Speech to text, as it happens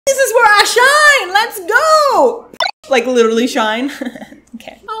This is where I shine! Let's go! Like literally shine.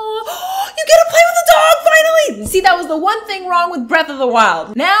 Okay. Oh, you get to play with the dog finally! See, that was the one thing wrong with Breath of the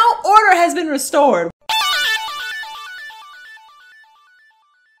Wild. Now, order has been restored.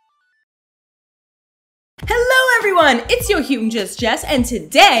 Hello everyone, it's your human JustJesss, and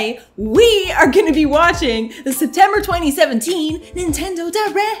today we are gonna be watching the September 2017 Nintendo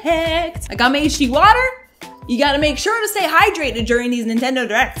Direct. I got my HD water. You gotta make sure to stay hydrated during these Nintendo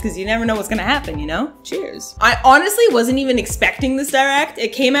Directs because you never know what's gonna happen, you know? Cheers. I honestly wasn't even expecting this Direct.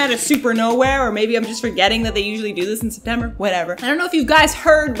 It came out of super nowhere, or maybe I'm just forgetting that they usually do this in September. Whatever. I don't know if you guys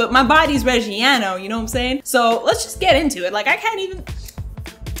heard, but my body's Reggiano, you know what I'm saying? So let's just get into it. Like, I can't even...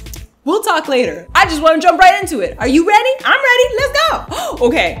 We'll talk later. I just want to jump right into it. Are you ready? I'm ready. Let's go.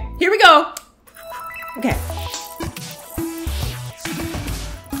 Okay, here we go. Okay.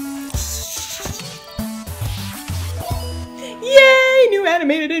 Yay! New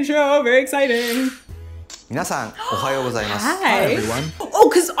animated intro. Very exciting. Hi, everyone. Oh,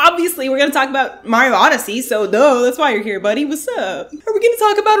 because obviously we're going to talk about Mario Odyssey, so duh, that's why you're here, buddy. What's up? Are we going to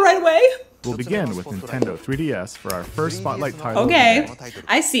talk about it right away? We'll begin with Nintendo 3DS for our first spotlight title. Okay,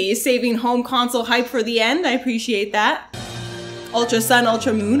 I see. Saving home console hype for the end. I appreciate that. Ultra Sun,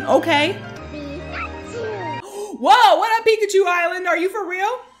 Ultra Moon. Okay. Whoa, what up, Pikachu Island? Are you for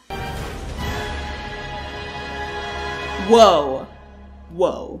real? Whoa.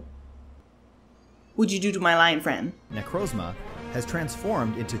 Whoa. What'd you do to my lion friend? Necrozma has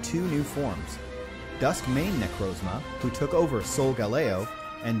transformed into two new forms. Dusk Mane Necrozma, who took over Sol Galeo,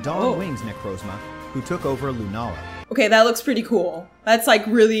 and Dawn Wings Necrozma, who took over Lunala. Okay, that looks pretty cool. That's like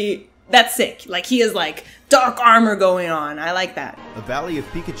really, that's sick. Like he has like dark armor going on. I like that. A Valley of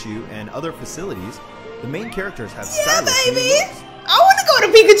Pikachu and other facilities, the main characters have yeah, stylish baby! new looks. I want to go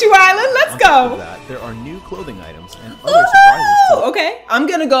to Pikachu Island. Let's On go. top of that, there are new clothing items and other surprises too. Okay, I'm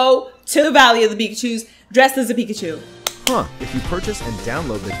gonna go to the Valley of the Pikachus dressed as a Pikachu. Huh, if you purchase and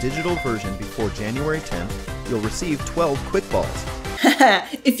download the digital version before January 10th, you'll receive 12 Quick Balls.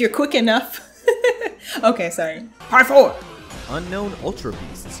 If you're quick enough. Okay, sorry. Part 4. Unknown Ultra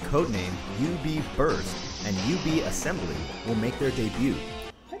Beasts, codenamed UB Burst and UB Assembly, will make their debut.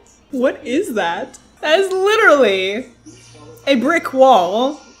 What is that? That is literally a brick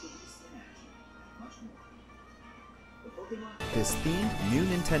wall. This themed new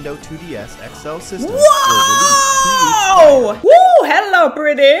Nintendo 2DS XL system Whoa! will release 2 weeks. Woo! Hello,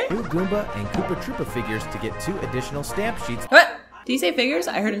 pretty! New Goomba and Koopa Troopa figures to get 2 additional stamp sheets. What? Did you say figures?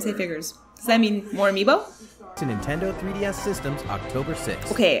 I heard him say figures. Does that mean more amiibo? To Nintendo 3DS systems October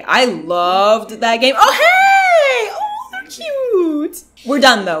 6th. Okay, I loved that game. Oh, hey! Oh, they're cute! We're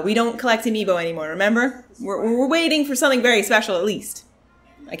done, though. We don't collect amiibo anymore, remember? We're waiting for something very special, at least.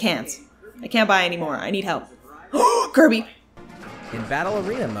 I can't buy any more. I need help. Kirby! In Battle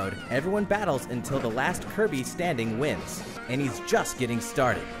Arena mode, everyone battles until the last Kirby standing wins. And he's just getting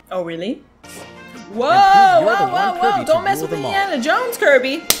started. Oh, really? Whoa! Don't mess with them all. Indiana Jones,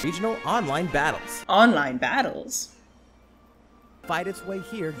 Kirby! Regional online battles. Online battles? Fight its way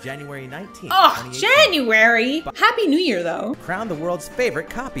here January 19th. Oh, January! Happy New Year, though. Crown the world's favorite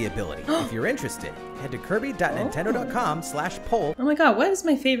copy ability. If you're interested, head to kirby.nintendo.com/poll. Oh my god, what is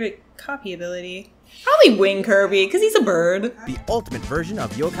my favorite copy ability? Probably Wing Kirby, because he's a bird. The ultimate version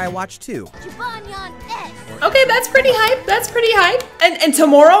of Yokai Watch 2. Okay, that's pretty hype. That's pretty hype. And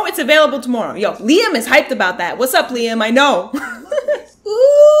tomorrow, it's available tomorrow. Yo, Liam is hyped about that. What's up, Liam? I know. Ooh,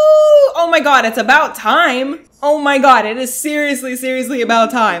 oh my god, it's about time. Oh my god, it is seriously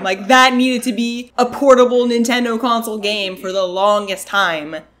about time. Like, that needed to be a portable Nintendo console game for the longest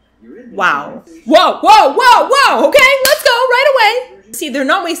time. Wow. Whoa! Okay, let's go right away. See, they're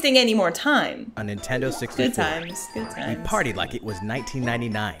not wasting any more time. On Nintendo 64. Good times. We partied like it was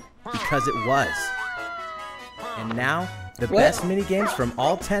 1999. Because it was. And now, the best minigames from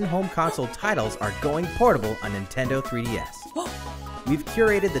all 10 home console titles are going portable on Nintendo 3DS. We've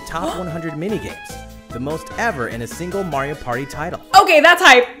curated the top 100 minigames, the most ever in a single Mario Party title. Okay, that's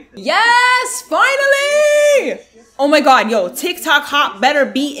hype. Yes, finally! Oh my god, yo, TikTok Hop better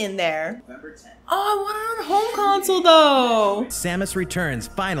be in there. Oh, I want it on home console though. Samus Returns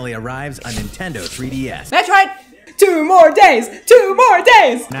finally arrives on Nintendo 3DS. Metroid, 2 more days, 2 more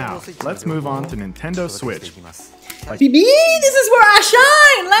days. Now, let's move on to Nintendo Switch. BB, this is where I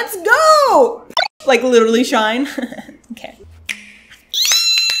shine. Let's go. Like literally shine. Okay.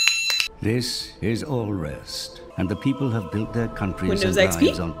 This is all rest, and the people have built their countries Windows and XP,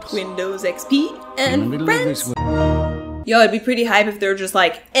 lives on Windows XP, and friends. Of this Yo, it'd be pretty hype if they're just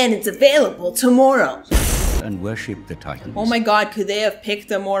like, and it's available tomorrow. and worship the Titans. Oh my god, could they have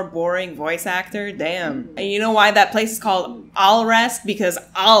picked a more boring voice actor? Damn. And you know why that place is called I'll Rest? Because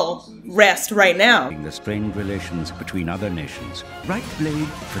I'll rest right now. The strained relations between other nations. Right blade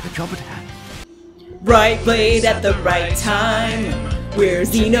for the job at hand. Right blade at the right time. We're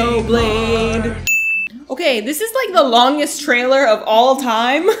Xenoblade. Okay, this is like the longest trailer of all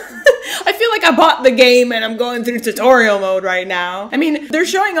time. I feel like I bought the game and I'm going through tutorial mode right now. I mean, they're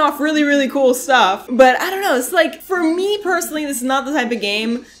showing off really, really cool stuff, but I don't know, it's like, for me personally, this is not the type of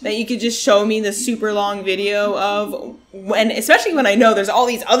game that you could just show me the super long video of, when, especially when I know there's all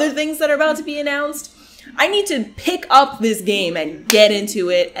these other things that are about to be announced. I need to pick up this game and get into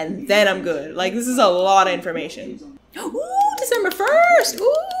it, and then I'm good. Like, this is a lot of information. Ooh, December 1st!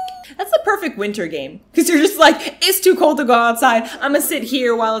 Ooh! That's the perfect winter game. Because you're just like, it's too cold to go outside. I'm gonna sit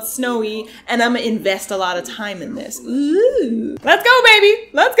here while it's snowy, and I'm gonna invest a lot of time in this. Ooh. Let's go, baby!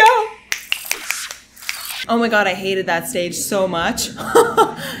 Let's go! Oh my god, I hated that stage so much.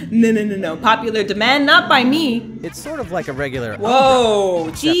 No. Popular demand, not by me. It's sort of like a regular. Whoa,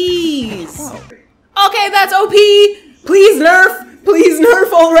 jeez. Okay, that's OP! Please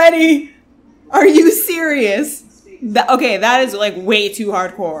nerf already! Are you serious? Okay, that is like way too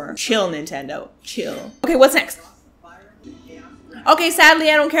hardcore. Chill, Nintendo. Chill. Okay, what's next? Okay, sadly,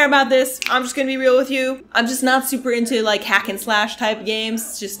 I don't care about this. I'm just gonna be real with you. I'm just not super into like hack and slash type games.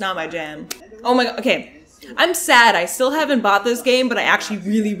 It's just not my jam. Oh my god, okay. I'm sad. I still haven't bought this game, but I actually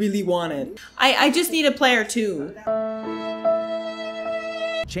really, really want it. I just need a player too.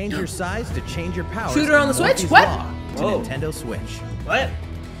 Change your size to change your powers. Shooter on the Switch? Morphies What? Law to Whoa. Nintendo Switch. What?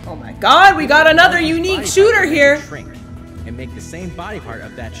 Oh my god, we got another unique shooter here. Shrink and make the same body part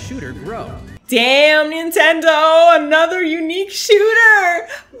of that shooter grow. Damn, Nintendo, another unique shooter.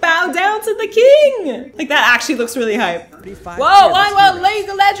 Bow down to the king. Like, that actually looks really hype. Whoa, I want League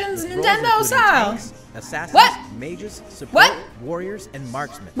of Legends Nintendo style. Assassins, What? mages, support, What? warriors, and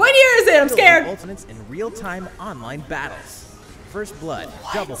marksmen. What year is it? I'm scared. Ultimates in real-time online battles. First blood,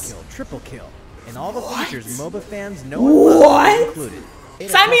 double kill, triple kill, and all the features MOBA fans know and love What? included.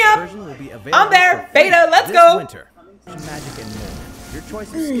 Sign me up. Version will be available I'm there. for free Beta, let's this go. Winter. Magic and more. Your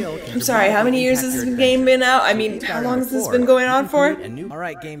choice of skill can I'm sorry, how many years has this game been out? I mean, how long has this been going on for? All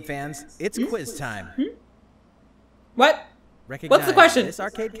right, game fans, it's quiz time. What? Recognize What's the question? This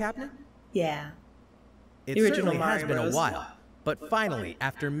arcade cabinet? Yeah. It The original certainly has Mario been a Bros. while, but finally,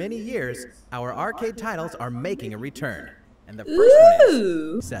 after many years, our arcade titles are making a return. And the first one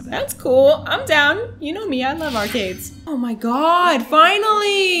Ooh, is 7. that's cool. I'm down. You know me, I love arcades. Oh my god,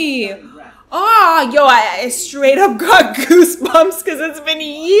 finally! Ah, yo, I straight up got goosebumps because it's been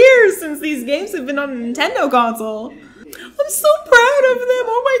years since these games have been on a Nintendo console. I'm so proud of them.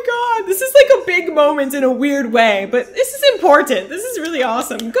 Oh my god, this is like a big moment in a weird way, but this is important. This is really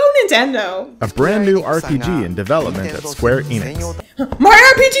awesome. Go Nintendo. A brand new RPG in development at Square Enix. Mario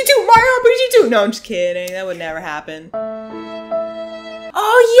RPG 2! Mario RPG 2! No, I'm just kidding. That would never happen.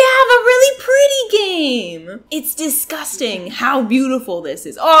 Oh yeah, the really pretty game! It's disgusting how beautiful this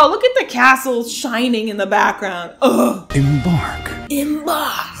is. Oh, look at the castle shining in the background. Ugh. Embark.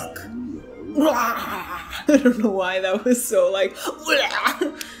 Embark. I don't know why that was so like.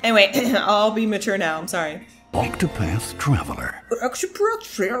 Anyway, I'll be mature now. I'm sorry. Octopath Traveler.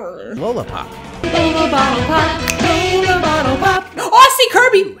 Lola Pop. Oh, I see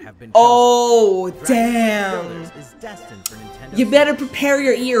Kirby! Oh, damn. Is destined for Nintendo. You better prepare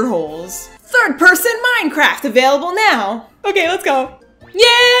your ear holes. Third-person Minecraft available now. Okay, let's go.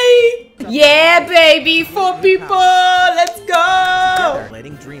 Yay! Yeah, baby, 4 people. Let's go.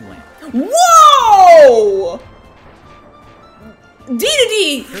 Letting Dreamland. Whoa!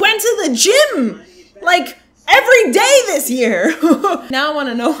 DEDEDE went to the gym like every day this year. Now I want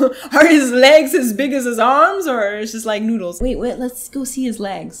to know, are his legs as big as his arms or is just like noodles? Wait, let's go see his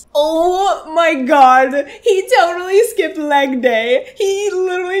legs. Oh my god, he totally skipped leg day. He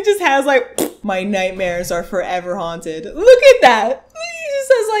literally just has like, my nightmares are forever haunted. Look at that. He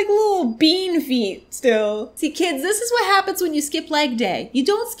just has like little bean feet still. See kids, this is what happens when you skip leg day. You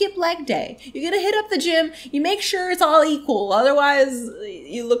don't skip leg day. You're gonna hit up the gym, you make sure it's all equal, otherwise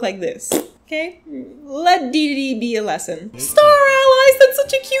you look like this. Okay? Let DEDEDE be a lesson. Star Allies, that's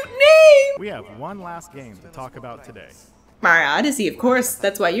such a cute name! We have one last game to talk about today. Mario Odyssey, of course.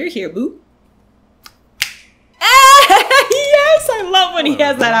 That's why you're here, boo. Yes, I love when he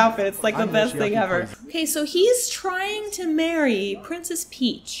has that outfit. It's like the best thing ever. Okay, so he's trying to marry Princess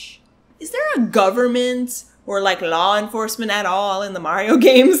Peach. Is there a government or like law enforcement at all in the Mario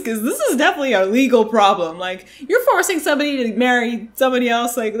games? Because this is definitely a legal problem. Like, you're forcing somebody to marry somebody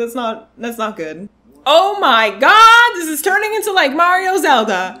else. Like, that's not good. Oh my god, this is turning into like Mario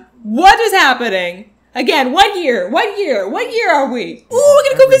Zelda. What is happening? Again, what year? What year? What year are we? Ooh, we're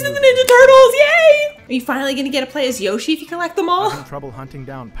gonna go visit the Ninja Turtles, yay! Are you finally gonna get to play as Yoshi if you collect them all? Having trouble hunting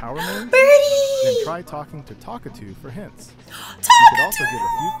down Power Moons? Birdie! Then try talking to Talkatoo for hints. You could also give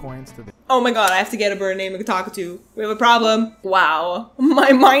a few coins to the... Oh my god, I have to get a bird named Talkatoo. We have a problem. Wow.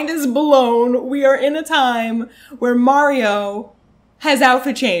 My mind is blown. We are in a time where Mario has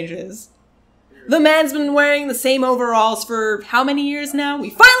outfit changes. The man's been wearing the same overalls for how many years now? We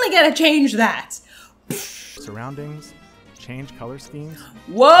finally gotta change that. surroundings, change color schemes.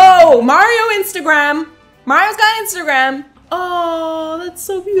 Whoa! Mario Instagram! Mario's got Instagram! Oh, that's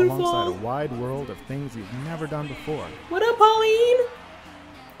so beautiful. Alongside a wide world of things you've never done before. What up, Pauline?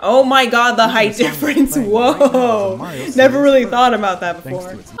 Oh my god, the height difference. Whoa! Never really thought about that before.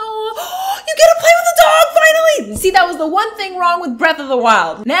 Oh, you get to play with a dog finally! See, that was the one thing wrong with Breath of the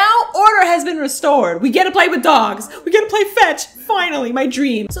Wild. Now, order has been restored. We get to play with dogs. We get to play fetch. Finally, my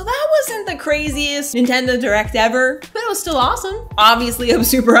dream. So that wasn't the craziest Nintendo Direct ever, but it was still awesome. Obviously, I'm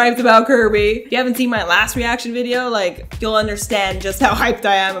super hyped about Kirby. If you haven't seen my last reaction video, like, you'll understand just how hyped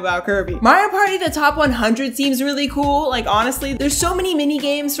I am about Kirby. Mario Party the Top 100 seems really cool. Like, honestly, there's so many mini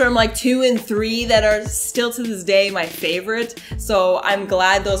games from like 2 and 3 that are still to this day my favorite. So I'm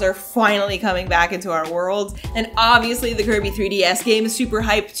glad those are finally coming back into our world. And obviously the Kirby 3DS game is super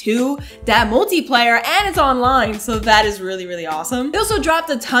hyped too. That multiplayer and it's online. So that is really, really awesome. They also dropped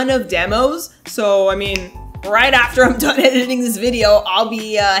a ton of demos. So, I mean, right after I'm done editing this video, I'll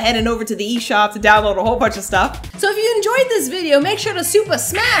be heading over to the eShop to download a whole bunch of stuff. So if you enjoyed this video, make sure to super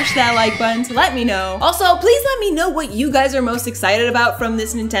smash that like button to let me know. Also, please let me know what you guys are most excited about from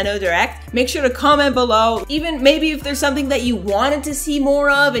this Nintendo Direct. Make sure to comment below. Even maybe if there's something that you wanted to see more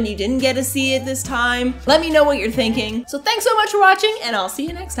of and you didn't get to see it this time, let me know what you're thinking. So thanks so much for watching, and I'll see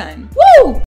you next time. Woo!